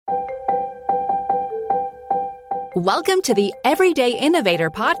Welcome to the Everyday Innovator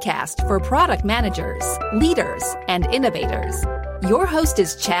podcast for product managers, leaders, and innovators. Your host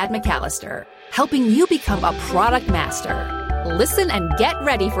is Chad McAllister, helping you become a product master. Listen and get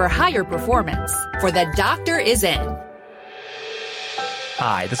ready for higher performance, for the doctor is in.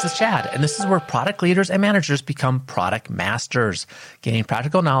 Hi, this is Chad, and this is where product leaders and managers become product masters, gaining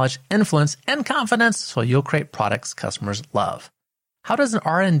practical knowledge, influence, and confidence so you'll create products customers love. How does an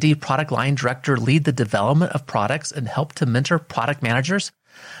R&D Product Line Director lead the development of products and help to mentor product managers?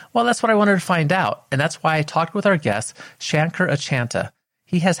 Well, that's what I wanted to find out, and that's why I talked with our guest, Shankar Achanta.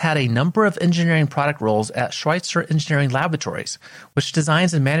 He has had a number of engineering product roles at Schweitzer Engineering Laboratories, which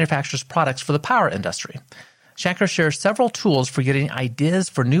designs and manufactures products for the power industry. Shankar shares several tools for getting ideas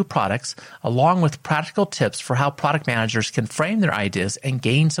for new products, along with practical tips for how product managers can frame their ideas and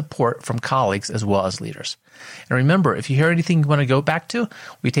gain support from colleagues as well as leaders. And remember, if you hear anything you want to go back to,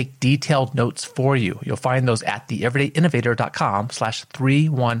 we take detailed notes for you. You'll find those at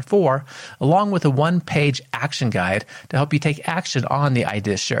theeverydayinnovator.com/314, along with a one-page action guide to help you take action on the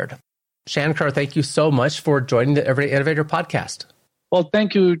ideas shared. Shankar, thank you so much for joining the Everyday Innovator podcast. Well,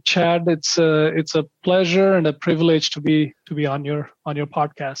 thank you, Chad. It's a pleasure and a privilege to be on your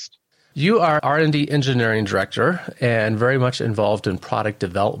podcast. You are R&D Engineering Director and very much involved in product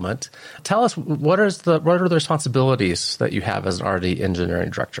development. Tell us, what are the responsibilities that you have as an R&D Engineering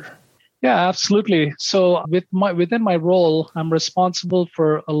Director? Yeah, absolutely. So within my role, I'm responsible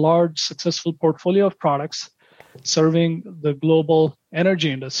for a large, successful portfolio of products serving the global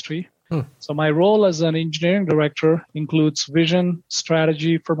energy industry. So my role as an engineering director includes vision,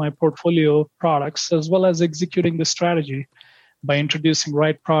 strategy for my portfolio of products, as well as executing the strategy by introducing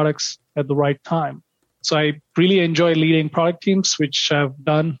right products at the right time. So I really enjoy leading product teams, which I've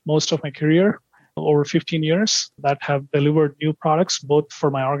done most of my career, over 15 years, that have delivered new products, both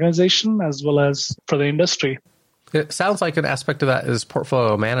for my organization as well as for the industry. It sounds like an aspect of that is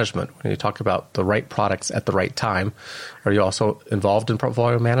portfolio management. When you talk about the right products at the right time, are you also involved in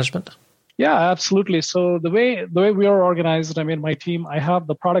portfolio management? Yeah, absolutely. So the way we are organized, my team, I have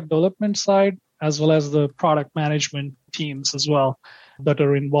the product development side as well as the product management teams as well that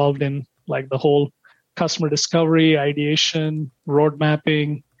are involved in like the whole customer discovery, ideation, road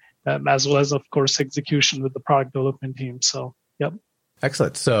mapping, as well as, of course, execution with the product development team. So, yep.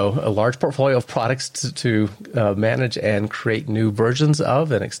 Excellent. So a large portfolio of products to manage and create new versions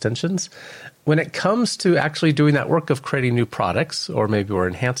of and extensions. When it comes to actually doing that work of creating new products, or maybe we're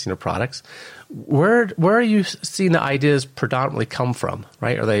enhancing the products, where are you seeing the ideas predominantly come from,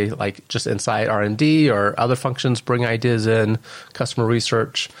 right? Are they like just inside R&D or other functions bring ideas in, customer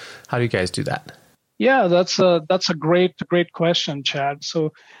research? How do you guys do that? Yeah, that's a great question, Chad.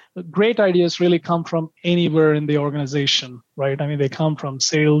 So great ideas really come from anywhere in the organization, right? They come from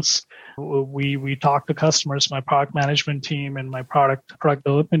sales. We talk to customers, my product management team and my product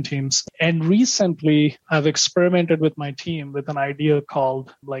development teams. And recently, I've experimented with my team with an idea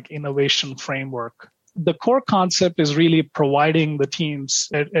called like innovation framework. The core concept is really providing the teams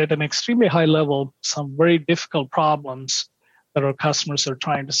at an extremely high level some very difficult problems that our customers are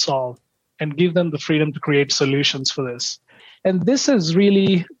trying to solve and give them the freedom to create solutions for this. And this is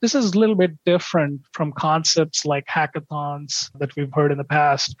a little bit different from concepts like hackathons that we've heard in the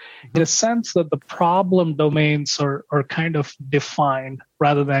past, in a sense that the problem domains are kind of defined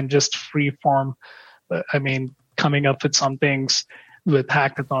rather than just free form, coming up with some things with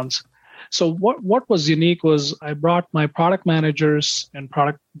hackathons. So what was unique was I brought my product managers and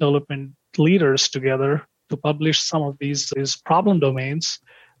product development leaders together to publish some of these problem domains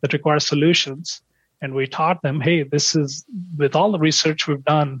that require solutions. And we taught them, hey, this is with all the research we've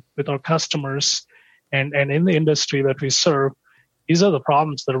done with our customers and in the industry that we serve, these are the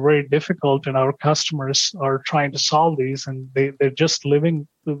problems that are very difficult and our customers are trying to solve these and they're just living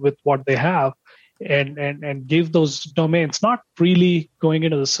with what they have and give those domains, not really going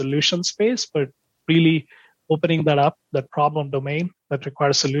into the solution space, but really opening that problem domain that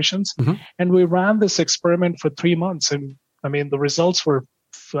requires solutions. Mm-hmm. And we ran this experiment for 3 months. And the results were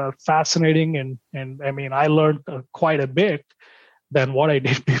fascinating and I learned quite a bit than what I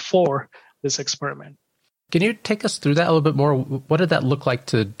did before this experiment. Can you take us through that a little bit more? What did that look like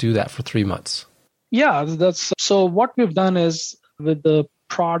to do that for 3 months? Yeah, so what we've done is with the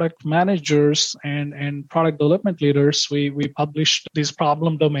product managers and product development leaders, we published these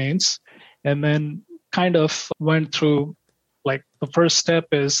problem domains and then kind of went through like the first step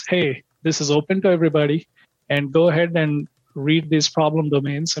is, hey, this is open to everybody and go ahead and read these problem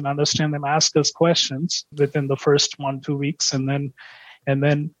domains and understand them, ask us questions within the first 1-2 weeks, and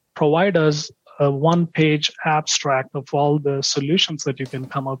then provide us a one-page abstract of all the solutions that you can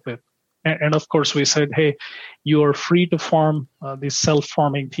come up with. And of course, we said, hey, you are free to form these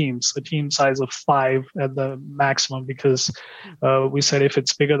self-forming teams, a team size of 5 at the maximum, because we said if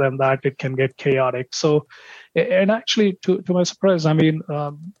it's bigger than that, it can get chaotic. So, and actually, to my surprise, there's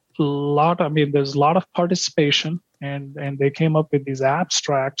a lot of participation, and they came up with these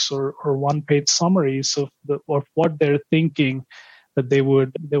abstracts or one-page summaries of what they're thinking that they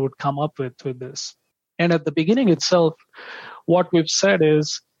would come up with this. And at the beginning itself, what we've said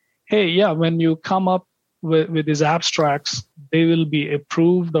is, hey, yeah, when you come up with these abstracts, they will be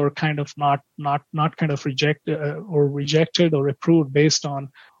approved or kind of not kind of rejected or approved based on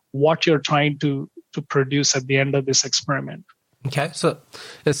what you're trying to produce at the end of this experiment. Okay, so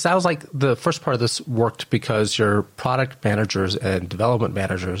it sounds like the first part of this worked because your product managers and development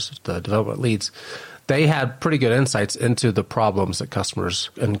managers, the development leads, they had pretty good insights into the problems that customers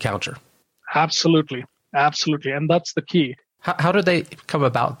encounter. Absolutely. And that's the key. How did they come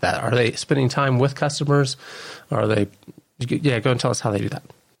about that? Are they spending time with customers? Are they? Yeah, go and tell us how they do that.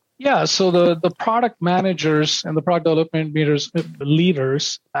 Yeah, so the product managers and the product development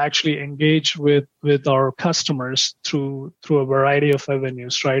leaders actually engage with our customers through a variety of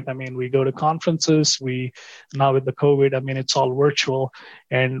avenues, right? We go to conferences. Now with the COVID, it's all virtual,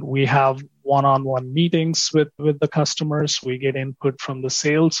 and we have one-on-one meetings with the customers. We get input from the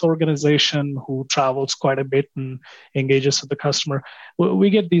sales organization who travels quite a bit and engages with the customer. We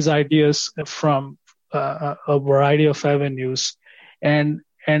get these ideas from a variety of avenues, and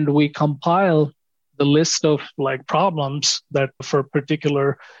we compile the list of problems that for a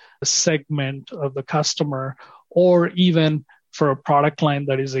particular segment of the customer, or even for a product line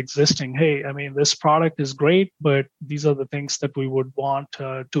that is existing. Hey, this product is great, but these are the things that we would want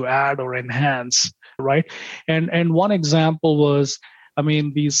to add or enhance, right? And one example was,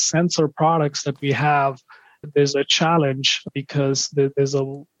 these sensor products that we have, there's a challenge because there's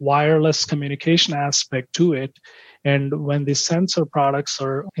a wireless communication aspect to it. And when these sensor products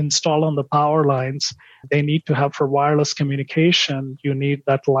are installed on the power lines, they need to have, for wireless communication, you need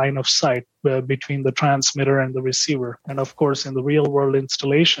that line of sight between the transmitter and the receiver. And of course, in the real world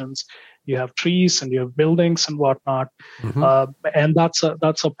installations, you have trees and you have buildings and whatnot. Mm-hmm. And that's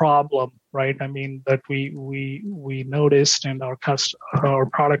a problem, right? That we noticed, and our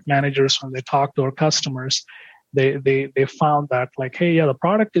product managers, when they talk to our customers, they found that hey, yeah, the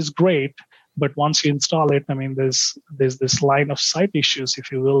product is great, but once you install it, there's this line of sight issues,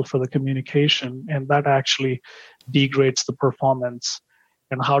 if you will, for the communication, and that actually degrades the performance.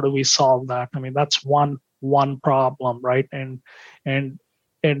 And how do we solve that? That's one problem, right? And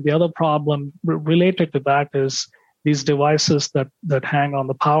the other problem related to that is these devices that hang on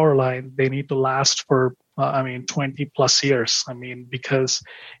the power line, they need to last for 20 plus years. Because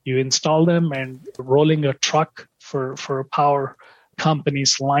you install them, and rolling a truck for a power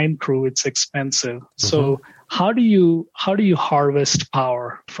company's line crew, it's expensive. Mm-hmm. So how do you harvest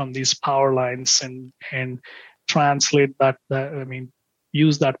power from these power lines and translate that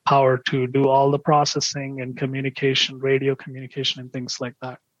use that power to do all the processing and communication, radio communication, and things like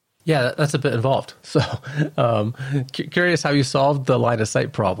that? Yeah, that's a bit involved. So curious how you solved the line of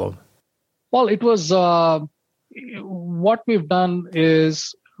sight problem. Well, it was what we've done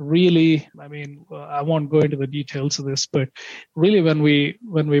is really, I won't go into the details of this, but really when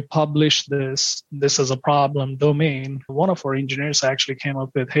we published this as a problem domain, one of our engineers actually came up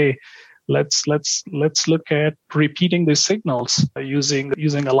with, hey, let's look at repeating these signals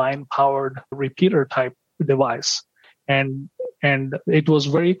using a line powered repeater type device. And it was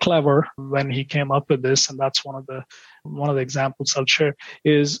very clever when he came up with this, and that's one of the examples I'll share,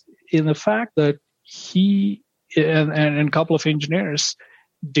 is in the fact that he and a couple of engineers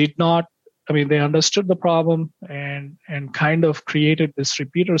did not, they understood the problem and kind of created this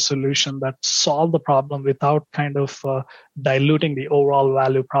repeater solution that solved the problem without kind of diluting the overall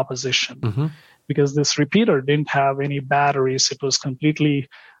value proposition. Mm-hmm. Because this repeater didn't have any batteries. It was completely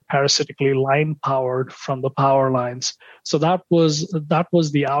parasitically line powered from the power lines. So that was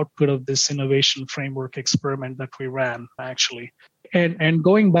the output of this innovation framework experiment that we ran, actually. And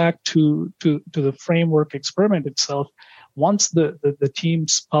going back to the framework experiment itself, once the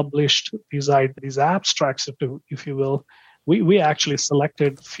teams published these abstracts, if you will, we actually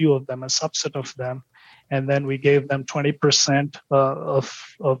selected a few of them, a subset of them, and then we gave them 20%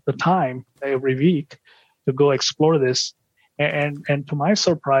 of the time every week to go explore this. And to my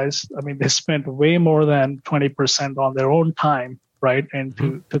surprise, they spent way more than 20% on their own time, right? And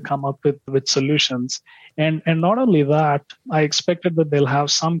to come up with solutions. And not only that, I expected that they'll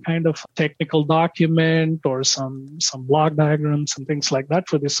have some kind of technical document or some block diagrams and things like that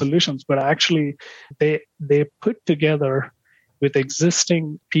for these solutions. But actually, they put together with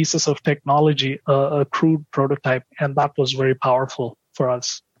existing pieces of technology, a crude prototype. And that was very powerful for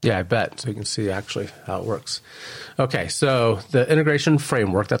us. Yeah, I bet. So you can see actually how it works. Okay, so the integration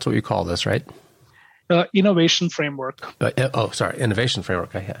framework, that's what you call this, right? Innovation framework. Innovation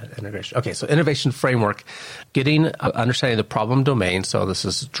framework. I had integration. Okay, so innovation framework, understanding the problem domain. So this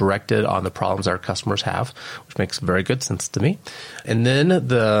is directed on the problems our customers have, which makes very good sense to me. And then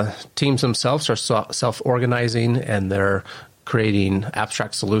the teams themselves are self-organizing, and they're creating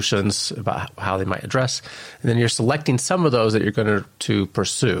abstract solutions about how they might address. And then you're selecting some of those that you're going to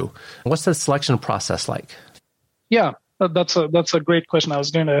pursue. What's the selection process like? Yeah, that's a great question. I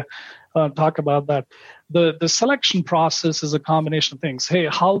was going to talk about that. The selection process is a combination of things. Hey,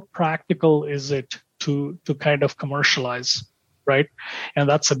 how practical is it to kind of commercialize, right? And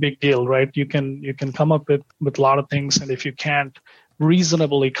that's a big deal, right? You can come up with a lot of things, and if you can't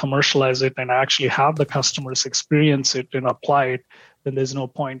reasonably commercialize it and actually have the customers experience it and apply it, then there's no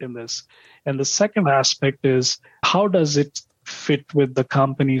point in this. And the second aspect is, how does it fit with the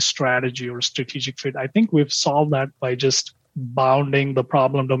company's strategy or strategic fit? I think we've solved that by just bounding the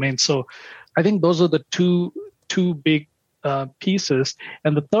problem domain. So I think those are the two big pieces.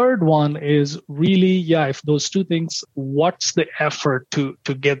 And the third one is really, if those two things, what's the effort to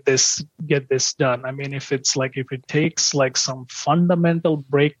get this done? I mean, if it takes like some fundamental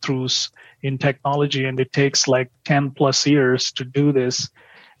breakthroughs in technology and it takes like 10 plus years to do this,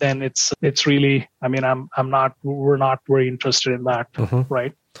 then it's really, I mean, we're not very interested in that,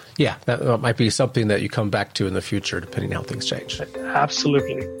 right? Yeah, that might be something that you come back to in the future, depending on how things change.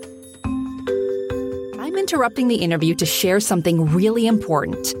 Absolutely. I'm interrupting the interview to share something really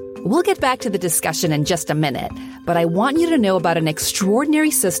important. We'll get back to the discussion in just a minute, but I want you to know about an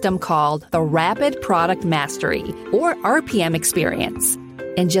extraordinary system called the Rapid Product Mastery, or RPM experience.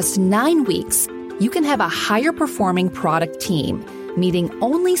 In just 9 weeks, you can have a higher performing product team, meeting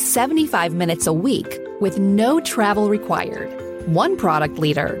only 75 minutes a week with no travel required. One product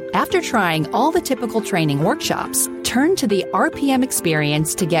leader, after trying all the typical training workshops, turned to the RPM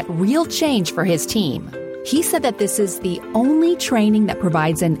experience to get real change for his team. He said that this is the only training that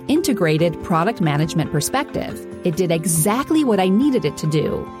provides an integrated product management perspective. It did exactly what I needed it to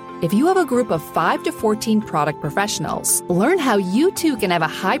do. If you have a group of 5 to 14 product professionals, learn how you too can have a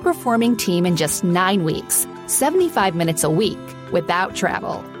high-performing team in just 9 weeks, 75 minutes a week, without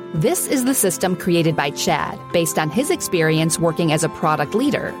travel. This is the system created by Chad based on his experience working as a product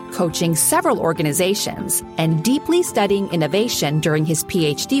leader, coaching several organizations, and deeply studying innovation during his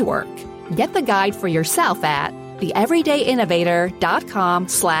PhD work. Get the guide for yourself at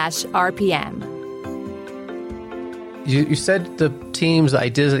theeverydayinnovator.com/RPM. You said the teams, the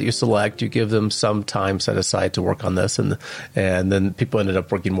ideas that you select, you give them some time set aside to work on this, and then people ended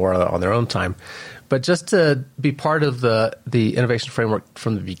up working more on their own time. But just to be part of the innovation framework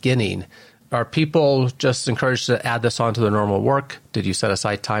from the beginning, are people just encouraged to add this onto their normal work? Did you set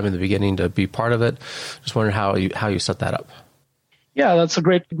aside time in the beginning to be part of it? Just wondering how you set that up. Yeah, that's a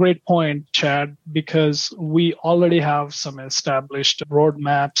great point, Chad, because we already have some established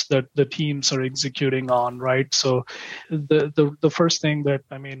roadmaps that the teams are executing on, right? So the first thing that,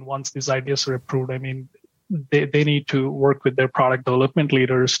 I mean, once these ideas are approved, I mean, they need to work with their product development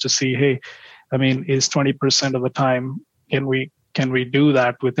leaders to see, hey, I mean, is 20% of the time, can we do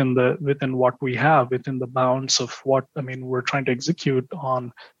that within what we have, within the bounds of what, I mean, we're trying to execute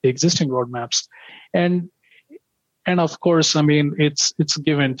on the existing roadmaps. And of course, I mean, it's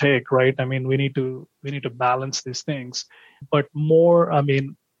give and take, right? I mean, we need to balance these things. But more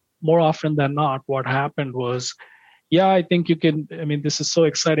often than not, what happened was, I think you can, I mean, this is so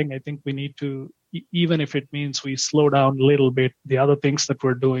exciting. I think we need to, even if it means we slow down a little bit, the other things that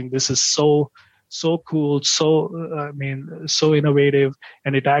we're doing, this is so cool, so innovative,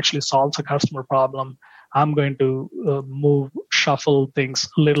 and it actually solves a customer problem. I'm going to shuffle things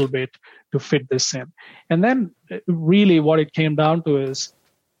a little bit to fit this in. And then really what it came down to is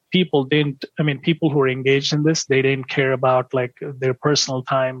people who are engaged in this, they didn't care about like their personal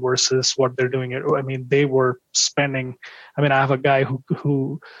time versus what they're doing. I mean, they were spending, I mean, I have a guy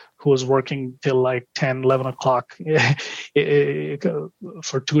who was working till like 10, 11 o'clock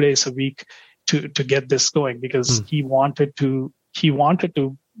for 2 days a week to get this going, because he wanted to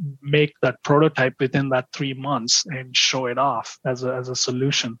make that prototype within that 3 months and show it off as a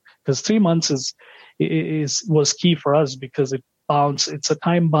solution. Because 3 months was key for us, because it it's a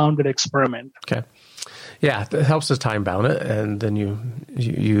time-bounded experiment. Okay. Yeah, it helps to time bound it, and then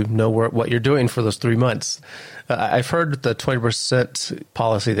you know what you're doing for those 3 months. I've heard the 20%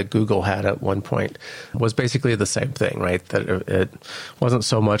 policy that Google had at one point was basically the same thing, right? That it wasn't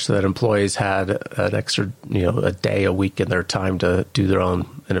so much that employees had an extra, a day a week in their time to do their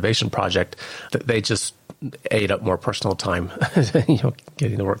own innovation project. That they just ate up more personal time,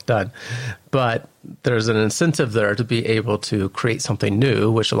 getting the work done. But there's an incentive there to be able to create something new,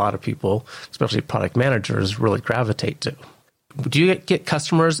 which a lot of people, especially product managers, really gravitate to. Do you get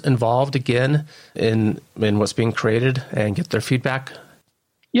customers involved again in what's being created and get their feedback?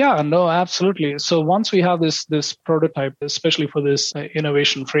 Yeah, no, absolutely. So once we have this prototype, especially for this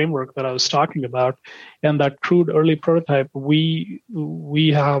innovation framework that I was talking about, and that crude early prototype, we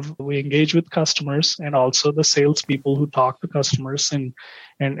engage with customers and also the salespeople who talk to customers and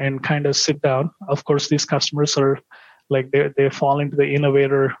kind of sit down. Of course, these customers are like they fall into the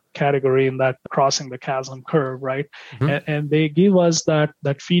innovator category in that crossing the chasm curve, right? Mm-hmm. And they give us that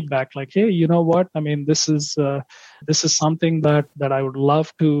feedback, like, hey, you know what? I mean, this is something that I would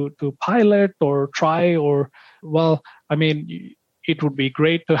love to pilot or try, or, well, I mean, it would be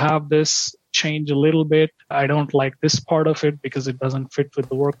great to have this change a little bit. I don't like this part of it because it doesn't fit with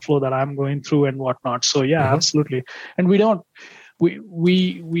the workflow that I'm going through and whatnot. So yeah, mm-hmm. Absolutely. And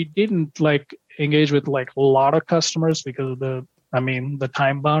we didn't like engage with like a lot of customers because of the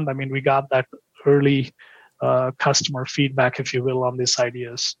time bound. I mean, we got that early customer feedback, if you will, on these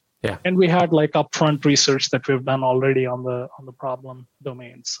ideas. Yeah. And we had like upfront research that we've done already on the problem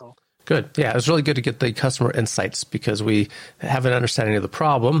domain. So good. Yeah, it's really good to get the customer insights because we have an understanding of the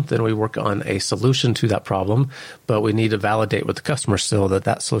problem. Then we work on a solution to that problem, but we need to validate with the customer still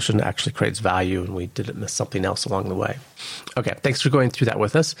that solution actually creates value and we didn't miss something else along the way. Okay, thanks for going through that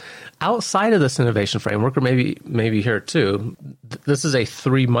with us. Outside of this innovation framework, or maybe here too, this is a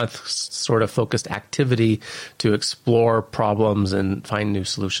 3-month sort of focused activity to explore problems and find new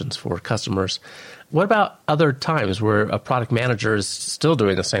solutions for customers. What about other times where a product manager is still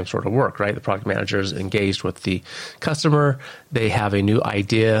doing the same sort of work, right? The product manager is engaged with the customer. They have a new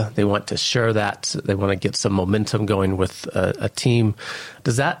idea. They want to share that. They want to get some momentum going with a team.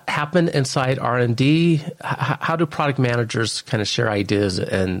 Does that happen inside R&D? How do product managers kind of share ideas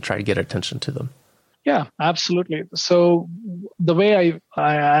and try to get attention to them? Yeah, absolutely. So the way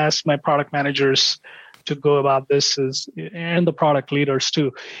I ask my product managers to go about this is, and the product leaders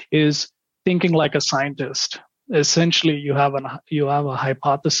too, is thinking like a scientist. Essentially, you have a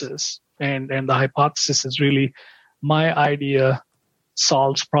hypothesis, and the hypothesis is really my idea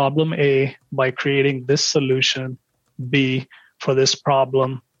solves problem A by creating this solution, B for this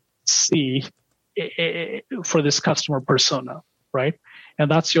problem, C for this customer persona, right? And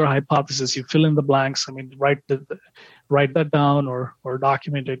that's your hypothesis. You fill in the blanks. I mean, write that down or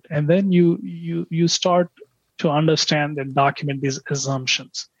document it, and then you start to understand and document these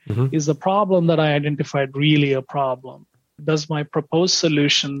assumptions. Mm-hmm. Is the problem that I identified really a problem? Does my proposed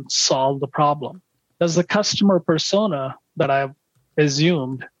solution solve the problem? Does the customer persona that I've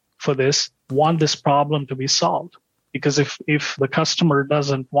assumed for this want this problem to be solved? Because if the customer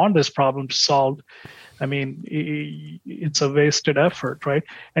doesn't want this problem to solve, I mean, it's a wasted effort, right?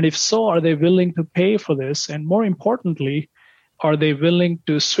 And if so, are they willing to pay for this? And more importantly, are they willing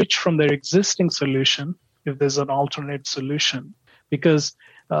to switch from their existing solution if there's an alternate solution? Because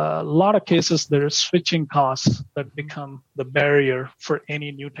a lot of cases, there are switching costs that become the barrier for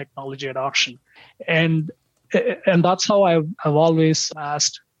any new technology adoption. And that's how I've always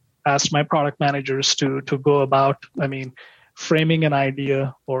asked my product managers to go about, I mean, framing an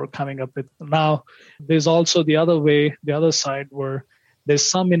idea or coming up with. Now, there's also the other side where there's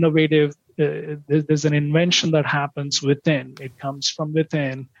some innovative, there's an invention that happens within. It comes from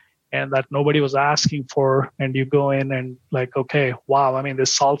within, and that nobody was asking for, and you go in and like, okay, wow, I mean,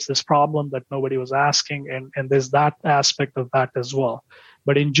 this solves this problem that nobody was asking, and there's that aspect of that as well.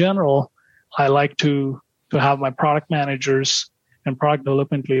 But in general, I like to have my product managers and product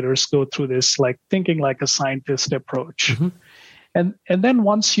development leaders go through this, like thinking like a scientist approach. Mm-hmm. And then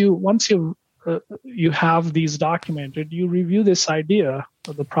once you have these documented, you review this idea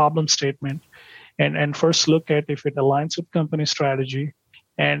of the problem statement and first look at if it aligns with company strategy.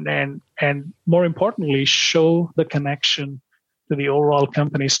 And more importantly, show the connection to the overall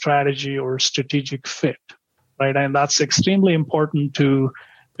company strategy or strategic fit, right? And that's extremely important to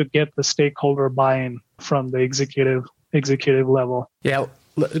get the stakeholder buy-in from the executive level. Yeah,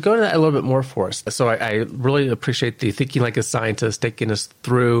 Go into that a little bit more for us. So I really appreciate the thinking like a scientist, taking us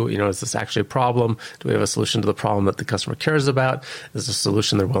through, is this actually a problem? Do we have a solution to the problem that the customer cares about? Is this a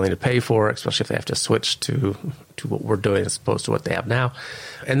solution they're willing to pay for, especially if they have to switch to what we're doing as opposed to what they have now?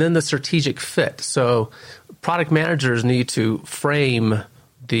 And then the strategic fit. So product managers need to frame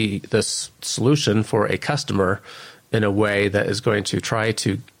this solution for a customer in a way that is going to try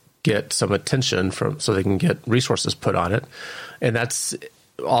to get some attention so they can get resources put on it. And that's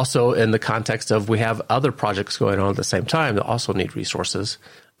also in the context of we have other projects going on at the same time that also need resources.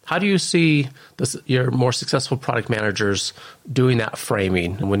 How do you see your more successful product managers doing that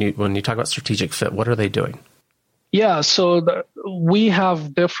framing? When you talk about strategic fit, what are they doing? Yeah, so we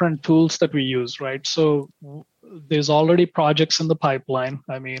have different tools that we use, right? So there's already projects in the pipeline,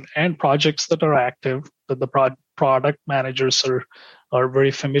 and projects that are active that the product managers are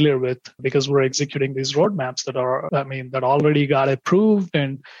very familiar with, because we're executing these roadmaps that already got approved,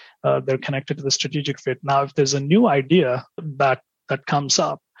 and they're connected to the strategic fit. Now, if there's a new idea that comes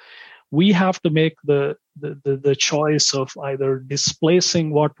up, we have to make the choice of either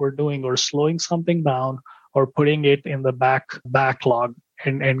displacing what we're doing or slowing something down or putting it in the backlog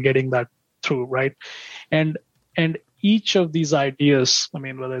and getting that through, right? And each of these ideas,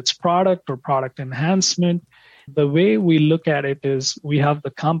 whether it's product or product enhancement, the way we look at it is we have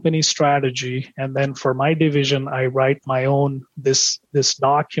the company strategy, and then for my division, I write my own this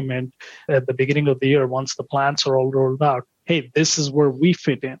document at the beginning of the year once the plans are all rolled out. Hey, this is where we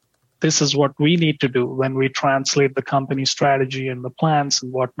fit in. This is what we need to do when we translate the company strategy and the plans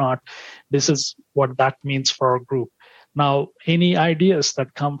and whatnot. This is what that means for our group. Now, any ideas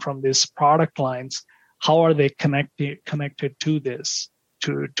that come from these product lines, how are they connected to this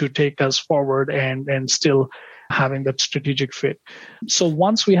to take us forward and still having that strategic fit? So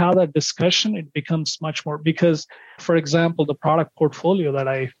once we have that discussion, it becomes much more, because, for example, the product portfolio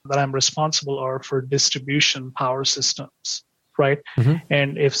that I'm responsible for distribution power systems, right? Mm-hmm.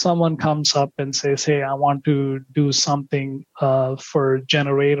 And if someone comes up and says, hey, I want to do something for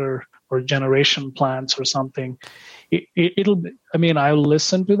generator or generation plants or something, I'll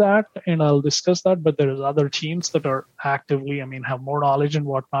listen to that and I'll discuss that, but there's other teams that are actively, have more knowledge and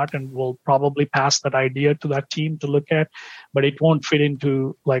whatnot, and will probably pass that idea to that team to look at, but it won't fit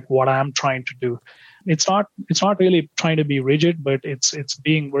into like what I'm trying to do. It's not really trying to be rigid, but it's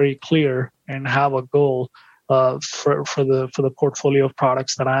being very clear and have a goal for the portfolio of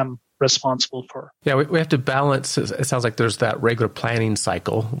products that I'm responsible for. Yeah, we have to balance. It sounds like there's that regular planning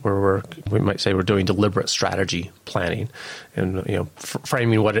cycle where we might say we're doing deliberate strategy planning and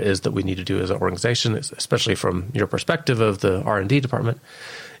framing what it is that we need to do as an organization, especially from your perspective of the R&D department.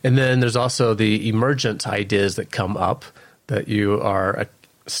 And then there's also the emergent ideas that come up that you are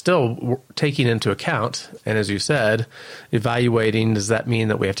still taking into account. And as you said, evaluating, does that mean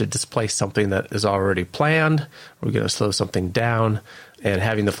that we have to displace something that is already planned? Are we going to slow something down? And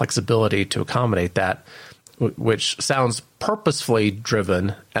having the flexibility to accommodate that, which sounds purposefully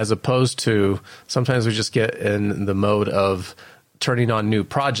driven, as opposed to sometimes we just get in the mode of turning on new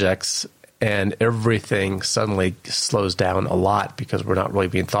projects and everything suddenly slows down a lot because we're not really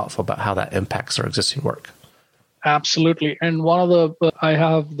being thoughtful about how that impacts our existing work. Absolutely. And I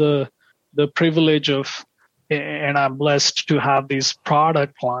have the privilege of, and I'm blessed to have these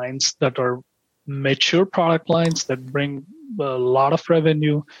product lines that are mature product lines that bring a lot of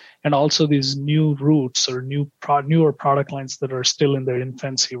revenue, and also these new routes or newer product lines that are still in their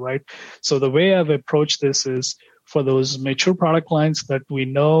infancy, right? So the way I've approached this is for those mature product lines that we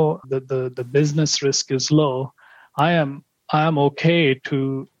know that the business risk is low, I am okay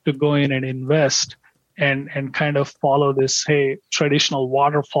to go in and invest and kind of follow this, traditional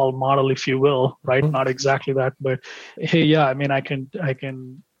waterfall model, if you will, right? Mm-hmm. Not exactly that, but I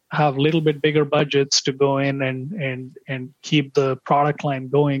can have a little bit bigger budgets to go in and keep the product line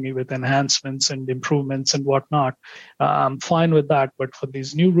going with enhancements and improvements and whatnot. I'm fine with that. But for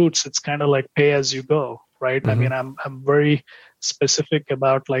these new routes, it's kind of like pay as you go, right? Mm-hmm. I'm very specific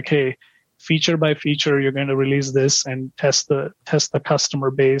about like, hey, feature by feature, you're going to release this and test the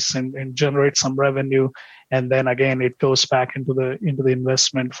customer base and generate some revenue. And then again, it goes back into the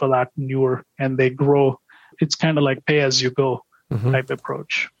investment for that newer, and they grow. It's kind of like pay as you go mm-hmm. type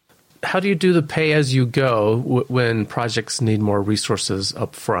approach. How do you do the pay-as-you-go when projects need more resources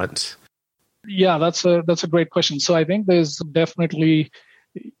up front? Yeah, that's a great question. So I think there's definitely,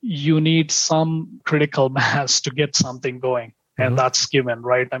 you need some critical mass to get something going, and mm-hmm. that's given,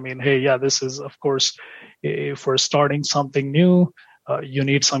 right? This is, of course, if we're starting something new, you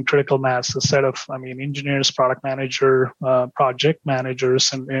need some critical mass, a set of, engineers, product manager, project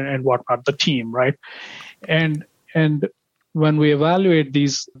managers, and whatnot, the team, right? And when we evaluate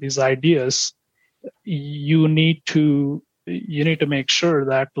these ideas, you need to make sure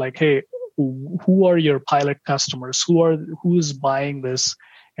that, like, hey, who are your pilot customers? Who's buying this,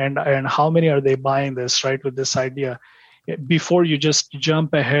 and how many are they buying this, right, with this idea, before you just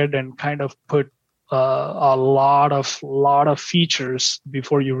jump ahead and kind of put a lot of features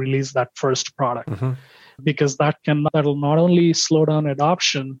before you release that first product. Mm-hmm. Because that'll not only slow down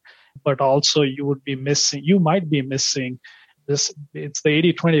adoption, but also you might be missing this. It's the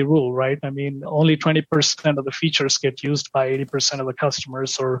 80-20 rule, right? I mean, only 20% of the features get used by 80% of the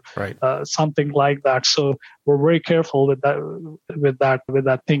customers, or right. Something like that. So we're very careful with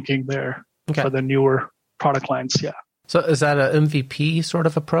that thinking there. Okay. For the newer product lines. Yeah. So is that an MVP sort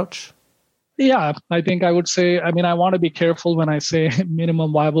of approach? Yeah, I think I would say, I mean, I want to be careful when I say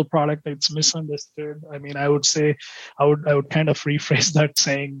minimum viable product. It's misunderstood. I mean, I would say, I would kind of rephrase that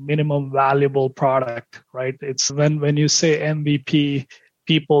saying minimum valuable product, right? It's when you say MVP,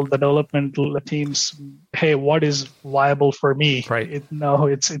 people, the development teams, hey, what is viable for me? Right.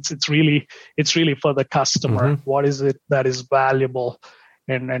 It's really for the customer. Mm-hmm. What is it that is valuable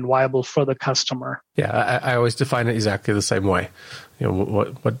and viable for the customer? Yeah, I always define it exactly the same way. You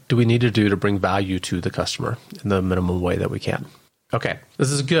know, what do we need to do to bring value to the customer in the minimum way that we can? Okay,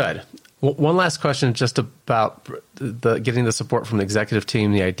 this is good. One last question just about getting the support from the executive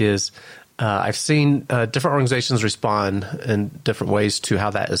team, the ideas. I've seen different organizations respond in different ways to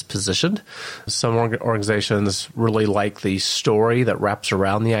how that is positioned. Some organizations really like the story that wraps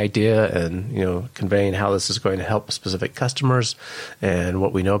around the idea and, you know, conveying how this is going to help specific customers and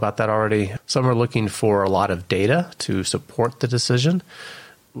what we know about that already. Some are looking for a lot of data to support the decision.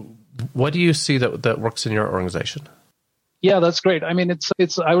 What do you see that works in your organization? Yeah, that's great. I mean,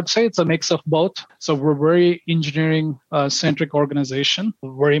 it's. I would say it's a mix of both. So we're very engineering centric organization,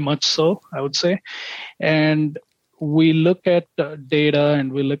 very much so, I would say. And we look at data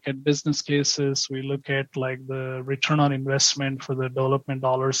and we look at business cases. We look at like the return on investment for the development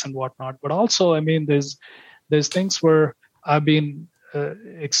dollars and whatnot. But also, I mean, there's things where I've been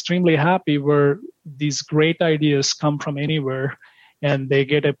extremely happy where these great ideas come from anywhere and they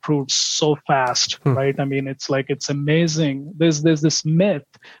get approved so fast, right? I mean, it's amazing. There's this myth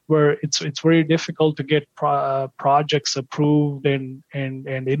where it's very difficult to get projects approved and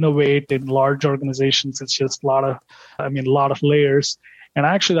innovate in large organizations. It's just a lot of layers. And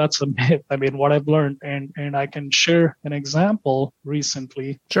actually, that's a myth. I mean, what I've learned, and I can share an example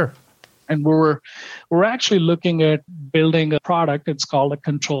recently. Sure. And we're actually looking at building a product. It's called a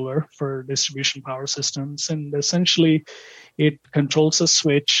controller for distribution power systems. And essentially, it controls a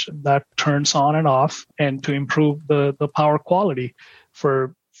switch that turns on and off, and to improve the power quality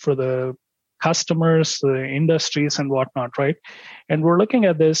for the customers, the industries, and whatnot, right? And we're looking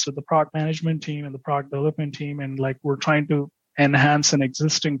at this with the product management team and the product development team, and like we're trying to enhance an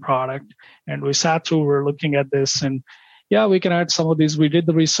existing product. And we're looking at this, and yeah, we can add some of these. We did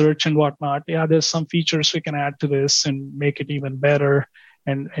the research and whatnot. Yeah, there's some features we can add to this and make it even better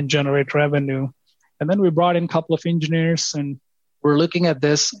and generate revenue. And then we brought in a couple of engineers, and we're looking at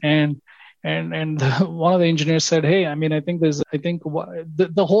this, and one of the engineers said, "Hey, I mean, I think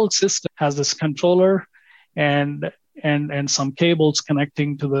the whole system has this controller and some cables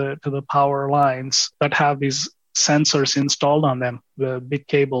connecting to the power lines that have these sensors installed on them, the big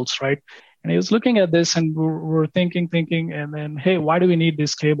cables, right?" And he was looking at this, and we're thinking, and then, hey, why do we need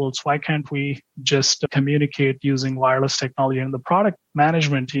these cables? Why can't we just communicate using wireless technology? And the product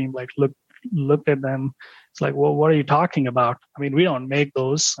management team looked at them. It's like, well, what are you talking about? I mean, we don't make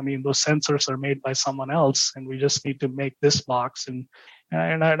those. I mean, those sensors are made by someone else, and we just need to make this box. And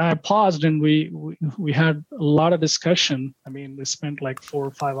I paused, and we had a lot of discussion. I mean, we spent like 4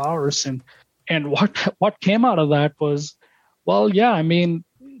 or 5 hours, and what came out of that was, well, yeah, I mean,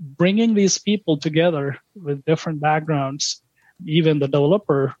 bringing these people together with different backgrounds, even the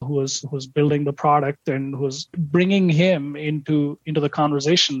developer who was building the product and was bringing him into the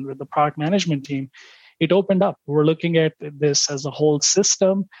conversation with the product management team, it opened up. We're looking at this as a whole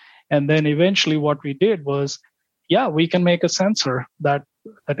system. And then eventually what we did was, yeah, we can make a sensor that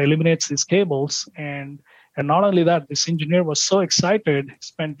eliminates these cables. And not only that, this engineer was so excited,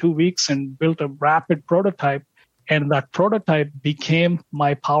 spent 2 weeks and built a rapid prototype. And that prototype became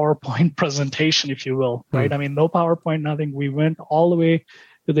my PowerPoint presentation, if you will, right? I mean, no PowerPoint, nothing. We went all the way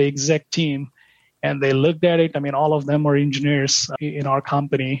to the exec team, and they looked at it. I mean, all of them are engineers in our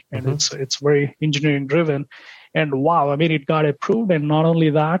company, and it's very engineering driven. And wow, I mean, it got approved. And not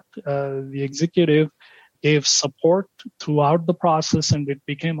only that, the executive gave support throughout the process, and it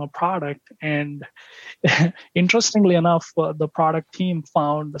became a product. And interestingly enough, the product team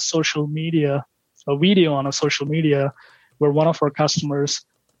found a video on a social media where one of our customers,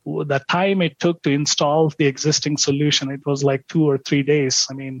 the time it took to install the existing solution, it was like 2 or 3 days.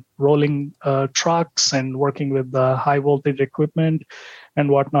 I mean, rolling trucks and working with the high voltage equipment and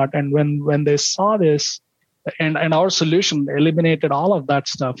whatnot. And when they saw this, and our solution eliminated all of that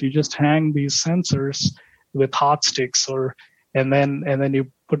stuff. You just hang these sensors with hot sticks, and then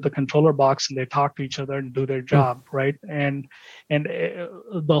you put the controller box and they talk to each other and do their job, right? And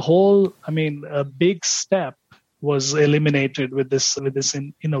the whole, I mean, a big step was eliminated with this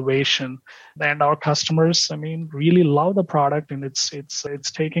innovation, and our customers, I mean, really love the product, and it's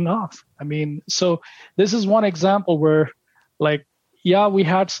taking off. I mean, so this is one example where, like, yeah, we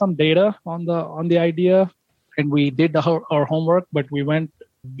had some data on the idea, and we did our homework, but we went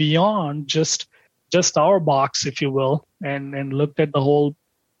beyond just our box, if you will, and looked at the whole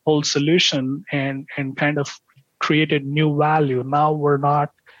solution and kind of created new value. Now we're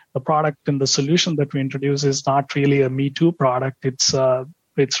not, the product and the solution that we introduce is not really a Me Too product.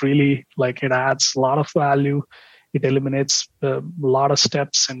 It's really like, it adds a lot of value. It eliminates a lot of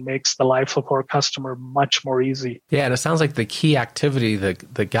steps and makes the life of our customer much more easy. Yeah, and it sounds like the key activity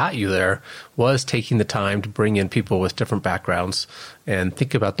that got you there was taking the time to bring in people with different backgrounds and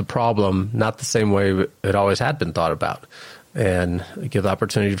think about the problem not the same way it always had been thought about, and give the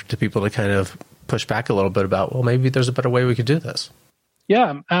opportunity to people to kind of push back a little bit about, well, maybe there's a better way we could do this.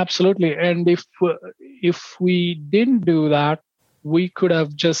 Yeah, absolutely. And if we didn't do that, we could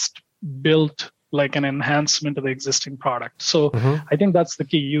have just built like an enhancement of the existing product. So I think that's the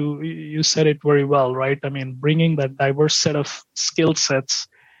key. You said it very well, right? I mean, bringing that diverse set of skill sets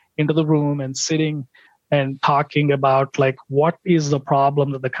into the room and sitting and talking about, like, what is the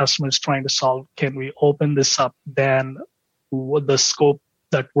problem that the customer is trying to solve? Can we open this up than what the scope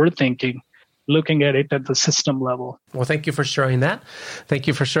that we're thinking? Looking at it at the system level. Well, thank you for sharing that. Thank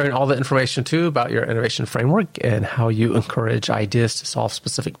you for sharing all the information, too, about your innovation framework and how you encourage ideas to solve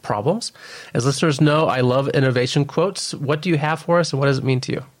specific problems. As listeners know, I love innovation quotes. What do you have for us, and what does it mean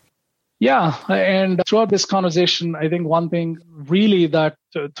to you? Yeah, and throughout this conversation, I think one thing really that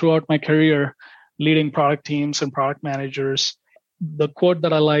throughout my career, leading product teams and product managers, the quote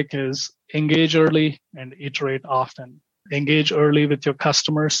that I like is, engage early and iterate often. Engage early with your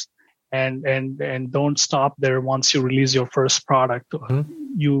customers. And don't stop there once you release your first product.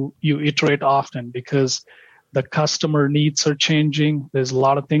 You iterate often, because the customer needs are changing. There's a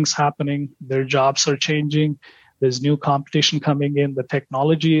lot of things happening. Their jobs are changing. There's new competition coming in. The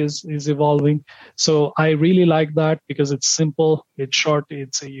technology is evolving. So I really like that, because it's simple, it's short,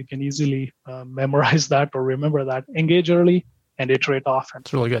 you can easily memorize that or remember that. Engage early and iterate often.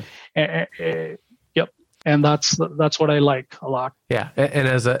 It's really good. Yep. And that's what I like a lot. Yeah. And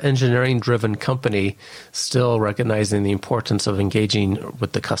as an engineering-driven company, still recognizing the importance of engaging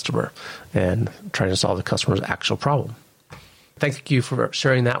with the customer and trying to solve the customer's actual problem. Thank you for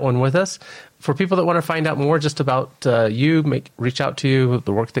sharing that one with us. For people that want to find out more just about you, reach out to you,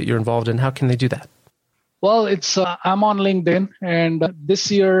 the work that you're involved in, how can they do that? Well, I'm on LinkedIn, and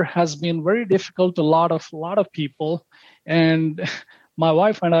this year has been very difficult to a lot of people. And my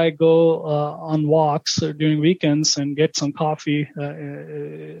wife and I go on walks during weekends and get some coffee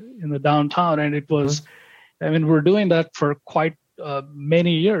in the downtown. And it was, we're doing that for quite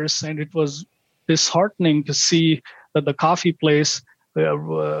many years. And it was disheartening to see that the coffee place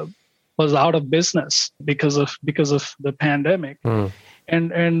was out of business because of the pandemic.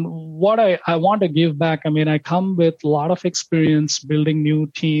 And what I want to give back, I come with a lot of experience building new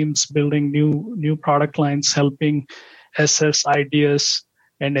teams, building new product lines, helping assess ideas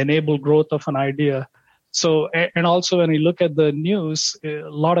and enable growth of an idea. So, and also when you look at the news, a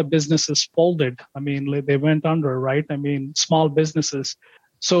lot of businesses folded. They went under, right? Small businesses.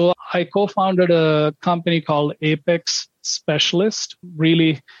 So I co-founded a company called Apex Specialist.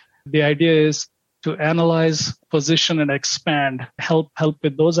 Really, the idea is to analyze, position, and expand, help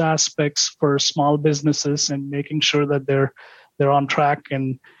with those aspects for small businesses and making sure that they're on track.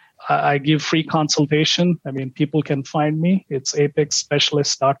 And I give free consultation. People can find me. It's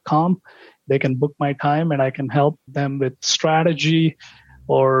apexspecialist.com. They can book my time, and I can help them with strategy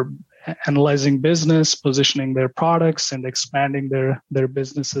or analyzing business, positioning their products, and expanding their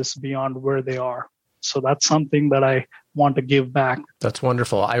businesses beyond where they are. So that's something that I want to give back. That's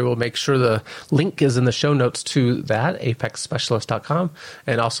wonderful. I will make sure the link is in the show notes to that, apexspecialist.com,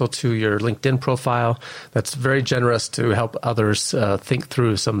 and also to your LinkedIn profile. That's very generous to help others think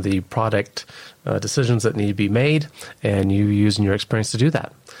through some of the product decisions that need to be made, and you using your experience to do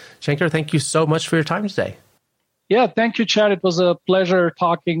that. Shankar, thank you so much for your time today. Yeah, thank you, Chad. It was a pleasure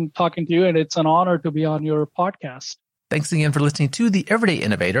talking to you, and it's an honor to be on your podcast. Thanks again for listening to The Everyday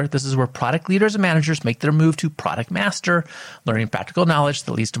Innovator. This is where product leaders and managers make their move to product master, learning practical knowledge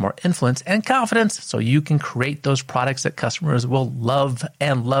that leads to more influence and confidence so you can create those products that customers will love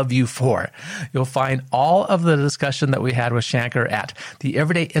and love you for. You'll find all of the discussion that we had with Shankar at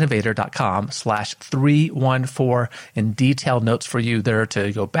theeverydayinnovator.com/314 in detailed notes for you there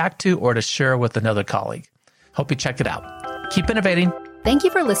to go back to or to share with another colleague. Hope you check it out. Keep innovating. Thank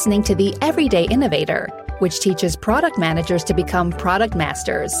you for listening to The Everyday Innovator, which teaches product managers to become product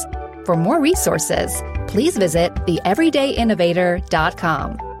masters. For more resources, please visit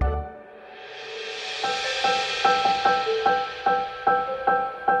theeverydayinnovator.com.